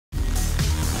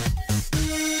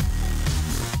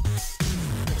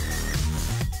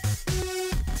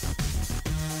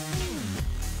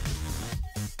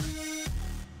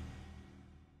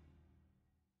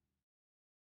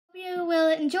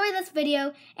enjoy this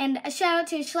video, and a shout out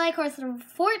to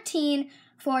Schleichhorst14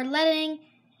 for letting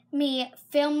me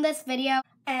film this video.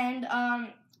 And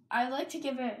I'd like to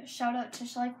give a shout out to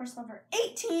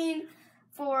Schleichhorst18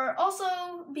 for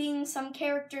also being some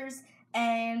characters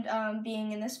and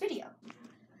being in this video.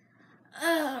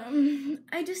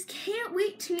 I just can't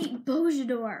wait to meet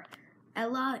Bojodor.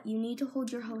 Ella, you need to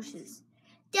hold your horses.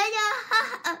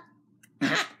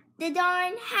 The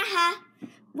darn, haha.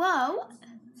 Whoa.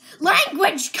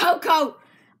 Language, Coco!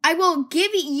 I will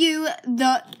give you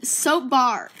the soap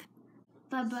bar.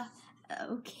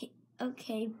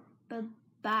 Okay,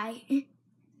 bye.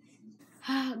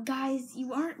 Guys,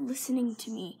 you aren't listening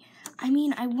to me. I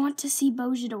mean, I want to see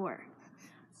Bojodor.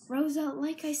 Rosa,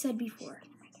 like I said before,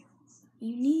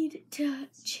 you need to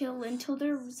chill until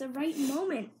there's the right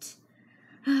moment.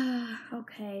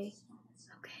 Okay.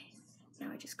 Now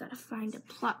I just gotta find a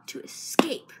plot to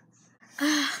escape.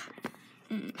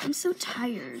 I'm so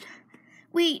tired.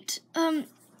 Wait,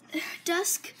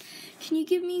 Dusk, can you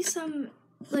give me some,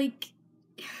 do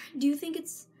you think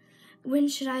it's, when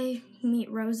should I meet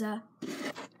Rosa?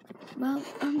 Well,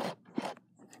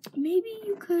 maybe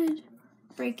you could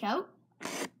break out?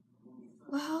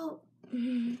 Well,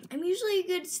 I'm usually a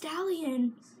good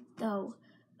stallion, though.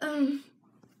 I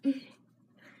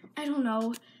don't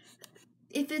know.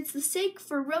 If it's the sake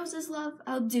for Rosa's love,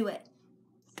 I'll do it.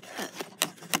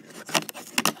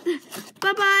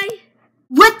 Bye-bye.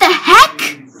 What the heck?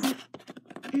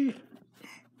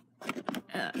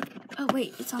 Oh,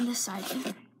 wait, it's on this side.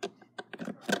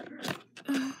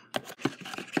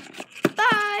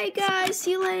 Bye, guys.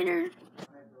 See you later.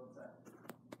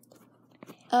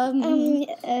 Hi.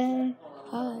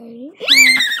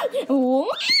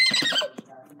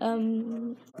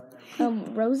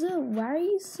 Rosa, why are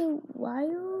you so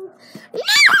wild?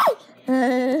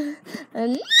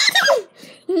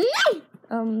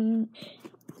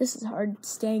 This is hard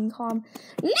staying calm.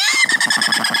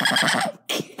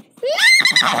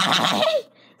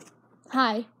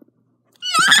 Hi.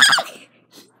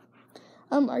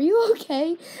 Are you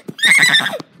okay?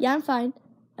 Yeah, I'm fine.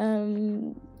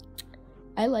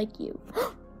 I like you.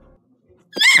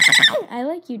 I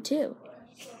like you too.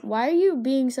 Why are you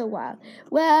being so wild?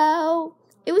 Well,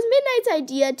 it was Midnight's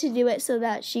idea to do it so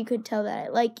that she could tell that I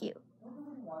like you.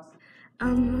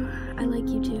 I like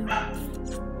you too.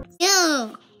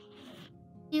 Ew.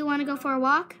 Do you want to go for a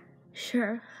walk?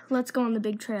 Sure. Let's go on the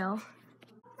big trail.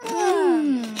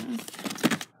 Guys,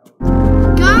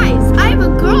 I have a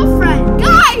girlfriend!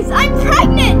 Guys, I'm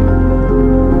pregnant!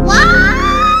 What?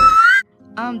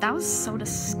 That was so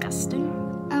disgusting.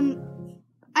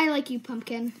 I like you,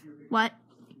 Pumpkin. What?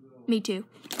 Me too.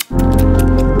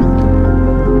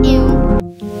 Ew.